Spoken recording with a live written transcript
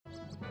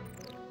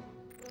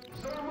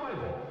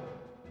Survival.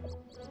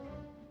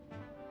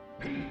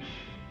 Peach.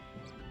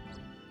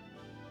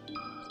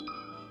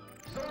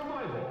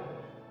 Survival.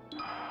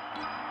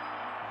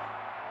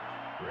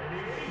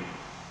 Ready?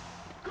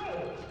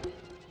 Go!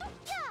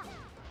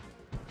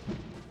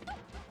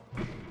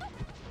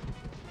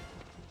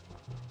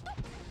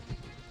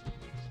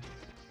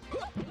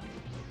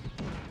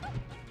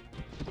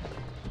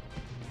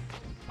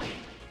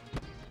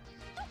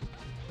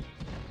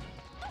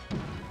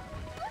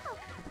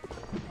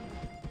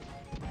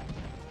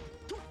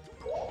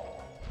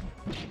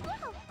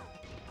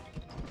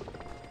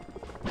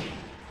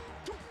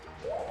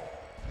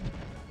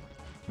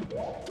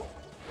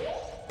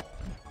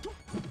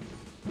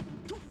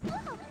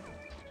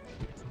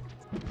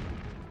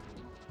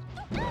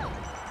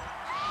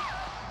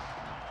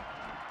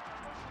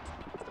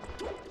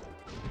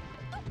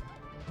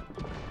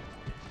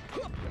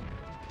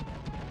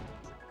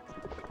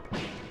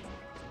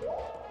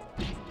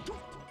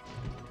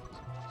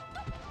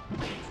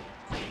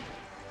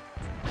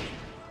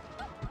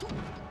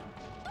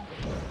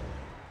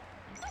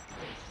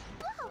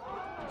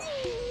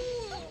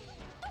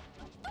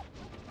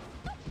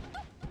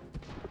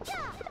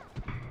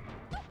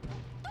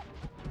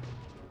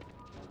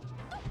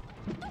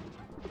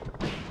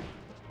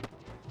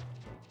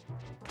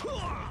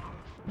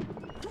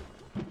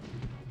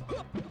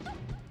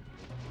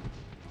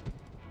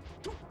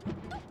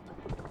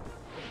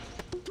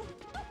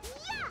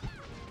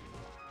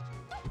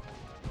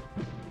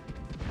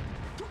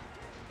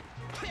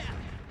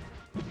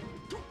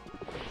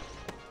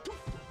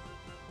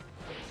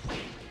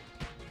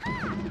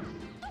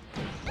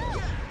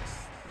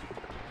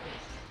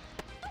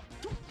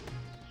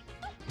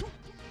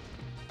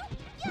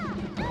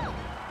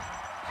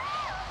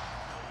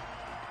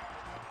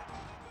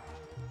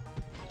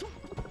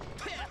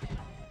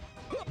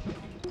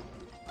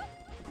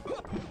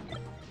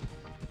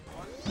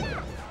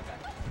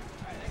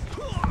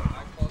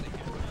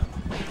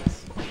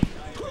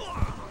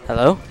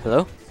 Hello?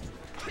 Hello?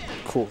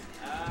 Cool.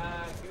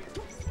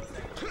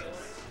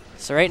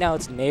 So right now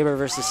it's Neighbor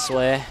versus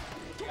Sway.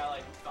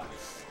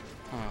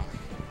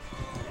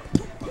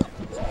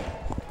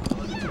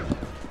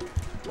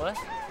 What?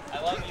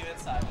 I love you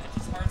inside. It's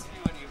just hard to be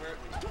when you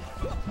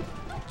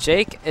were.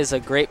 Jake is a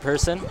great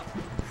person.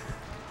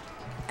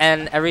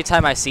 And every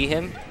time I see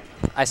him,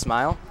 I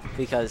smile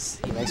because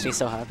he makes me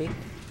so happy.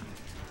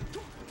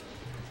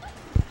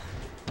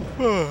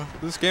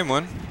 This is game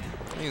one.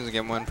 I think it's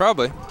game one,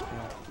 probably.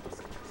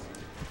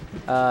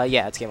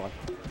 Yeah, it's game one.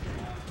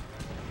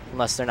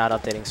 Unless they're not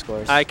updating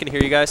scores. I can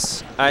hear you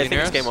guys. I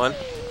think it's game one.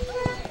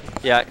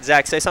 Yeah,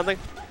 Zach, say something.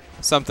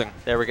 Something.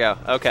 There we go.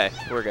 Okay,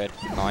 we're good.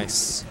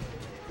 Nice.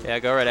 Yeah,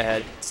 go right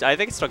ahead. I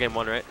think it's still game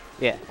one, right?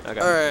 Yeah. Okay.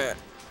 All right.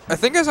 I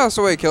think I saw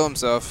Sway kill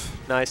himself.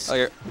 Nice.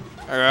 Like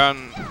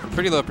around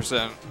pretty low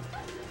 %.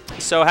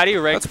 So how do you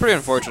rank That's pretty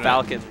unfortunate.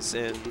 Falcons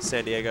in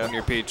San Diego? On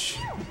your Peach.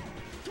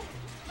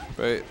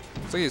 But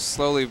looks like he's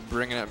slowly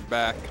bringing it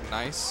back.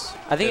 Nice.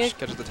 I think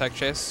catches the tech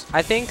chase.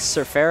 I think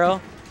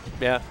Surfero,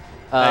 Yeah,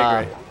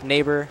 I agree.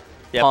 Neighbor,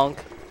 Yep.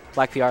 Punk,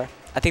 Black PR.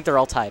 I think they're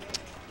all tied.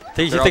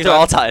 You They're think all they're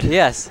all tied?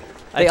 Yes.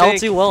 They all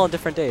do well on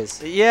different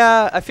days.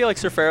 Yeah, I feel like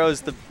Surfero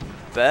is the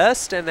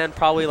best, and then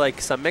probably like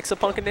some mix of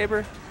Punk and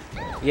Neighbor.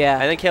 Yeah.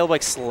 I think Caleb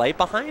like slight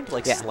behind,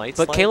 like Yeah. slight.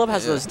 But Caleb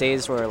has those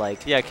days where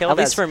like Caleb at least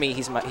has- for me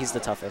he's the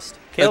toughest.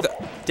 Caleb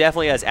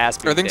definitely has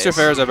ass. I think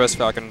Surfero's our best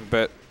Falcon,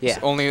 but Yeah.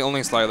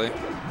 only slightly.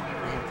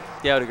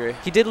 Yeah, I would agree.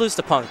 He did lose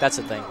to Punk, that's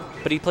the thing.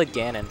 But he played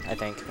Ganon, I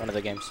think, one of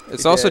the games.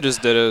 It's also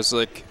just Dittos.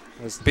 Like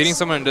Was beating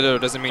someone in Ditto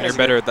doesn't mean you're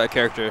better at that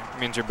character. It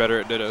means you're better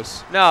at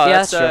Dittos. No,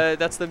 Yeah,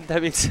 that's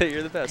that means that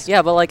you're the best.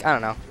 Yeah, but like I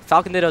don't know.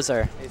 Falcon Dittos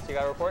are You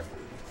got a report?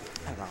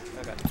 I don't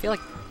know. Okay. I feel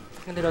like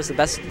Falcon Dittos the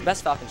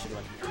best Falcon should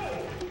win.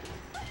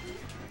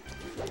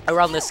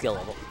 Around this skill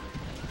level.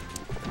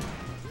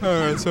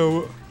 Alright,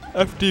 so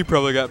FD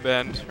probably got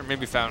banned, or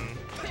maybe Fountain.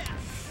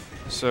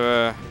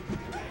 So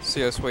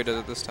see how Sway does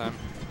it this time.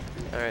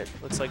 All right,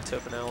 looks like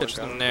Topanel. Pitches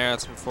in there,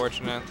 that's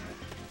unfortunate.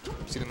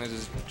 See him lose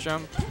his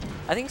jump.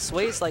 I think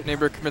Sway's like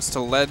Neighbor commits to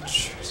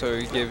ledge, so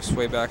he gave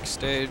Sway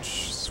backstage.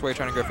 Sway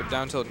trying to go for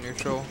down tilt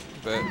neutral,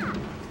 but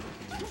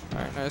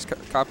alright, nice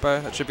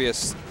Kappa. That should be a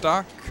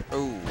stock.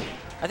 Oh,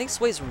 I think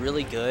Sway's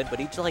really good, but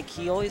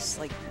he always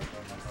like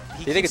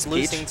he Do you think keeps it's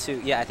Peach? losing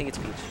to yeah, I think it's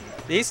Peach.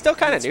 He's still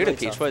kind of It's new to really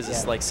Peach. tough, What is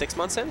this, yeah. like 6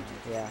 months in?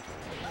 Yeah.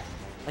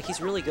 Like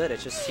he's really good.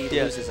 It's just he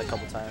Yeah. loses a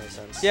couple times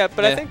since. Yeah,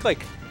 but I think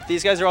like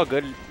these guys are all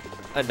good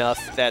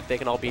enough that they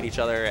can all beat each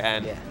other,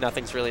 and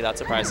nothing's really that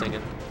surprising.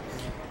 And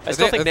I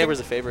still think Neighbor's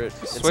a favorite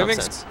in Sway some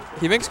sense.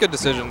 he makes good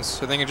decisions.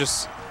 I think it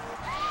just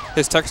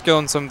his tech skill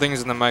and some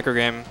things in the micro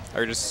game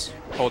are just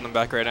holding him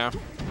back right now.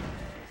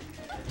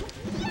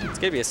 It's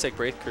gonna be a sick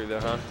breakthrough though,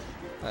 huh?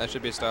 That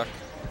should be a stock.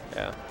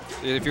 Yeah.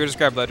 If you would just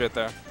grab ledge right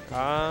there.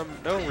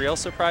 No real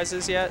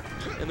surprises yet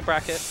in the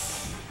bracket.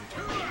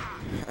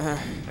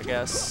 I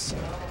guess.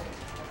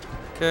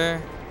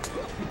 Okay.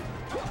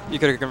 You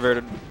could have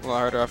converted a lot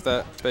harder off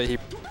that, but he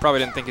probably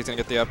didn't think he's gonna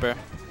get the up air.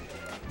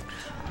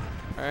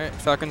 Alright,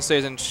 Falcon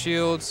stays in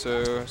shield,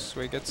 so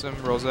Sway gets him,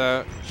 rolls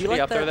out. Do you Be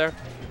like up there? Yeah.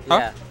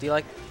 Huh? Do you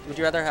like? Would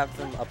you rather have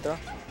them up throw?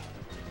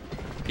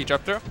 Peach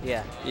up throw?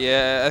 Yeah.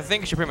 Yeah, I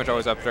think you should pretty much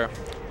always up throw.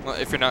 Well,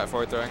 if you're not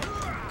forward throwing.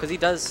 Because he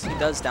does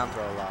down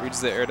throw a lot.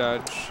 Reads the air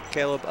dodge.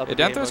 Caleb up. Yeah,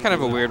 down throw is kind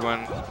of a weird one.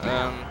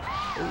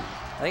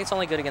 I think it's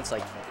only good against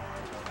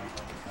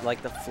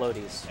like the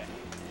floaties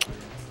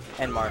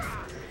and Marth.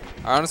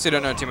 I honestly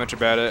don't know too much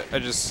about it. I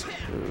just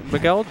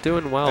Miguel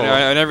doing well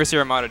I never see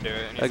Ramada do it.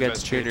 And he's the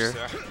against best Peach, Junior.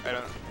 so I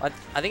don't.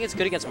 I think it's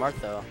good against Marth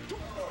though.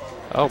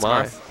 Oh It's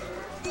my. Marth.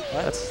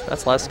 What?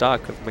 That's less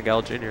stock of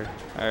Miguel Jr.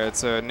 Alright,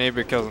 so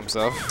Neighbor kills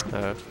himself.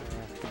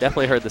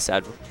 Definitely heard the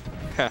sad.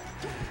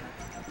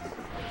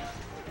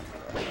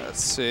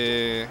 Let's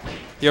see.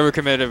 He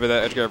overcommitted with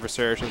that edge guard for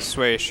Surge, so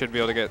Sway should be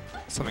able to get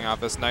something off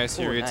this. Nice,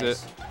 he Ooh, reads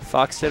nice. it.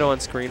 Fox Ditto on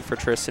screen for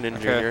Tristan and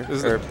Junior.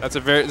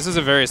 This is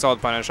a very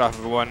solid punish off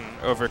of one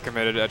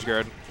overcommitted edge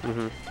guard.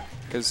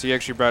 Because he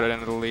actually brought it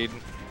into the lead.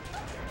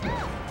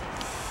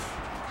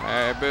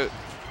 Alright, but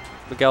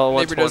Miguel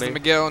at Neighbor does the 120.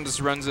 Miguel and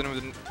just runs in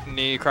with a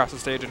knee across the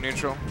stage in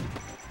neutral.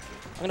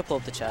 I'm gonna pull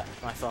up the chat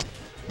on my phone.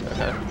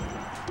 Okay.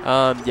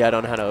 Yeah, I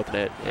don't know how to open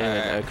it in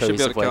a Should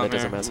be able cohesive to way kill that him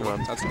doesn't here. mess him up.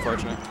 That's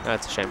unfortunate.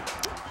 That's a shame.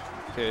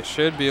 Okay,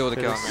 should be able to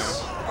kill him here.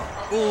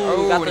 Ooh,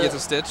 Oh, got when he the- gets a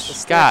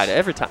stitch. God,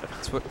 every time.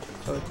 Let's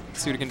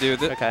see what he can do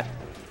with it. Okay.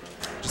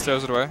 Just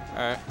throws it away.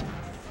 Alright.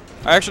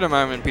 I actually don't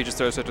mind when Peach just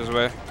throws stitches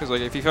away. Because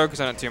like, if you focus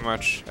on it too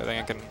much, I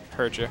think it can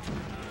hurt you.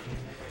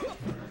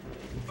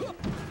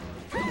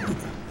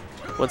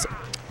 Once.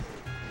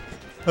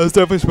 That was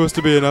definitely supposed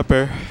to be an up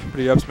air, but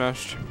he up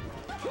smashed.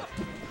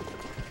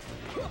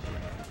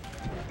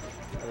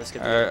 Oh, this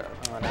could be Alright.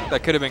 oh, no.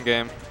 That could have been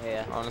game,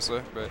 Yeah.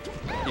 honestly, but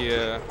he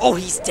Oh,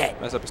 he's dead.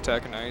 messed up his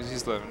tech and now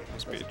he's living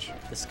his Peach.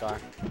 The scar.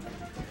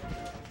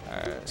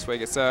 Alright, Sway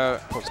gets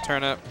out, pulls a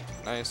turnip.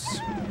 Nice.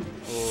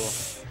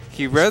 Ooh.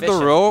 He read the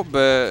fishing. roll,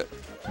 but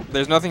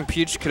there's nothing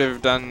Peach could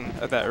have done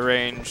at that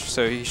range,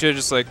 so he should have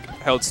just like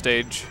held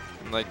stage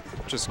and like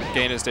just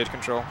gained his stage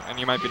control, and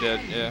he might be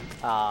dead. Yeah.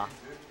 Ah.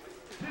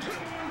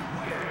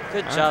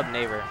 Good Alright. job,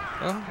 neighbor.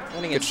 Well,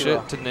 Winning good it shit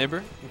 2-0. to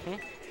Neighbor. Mhm.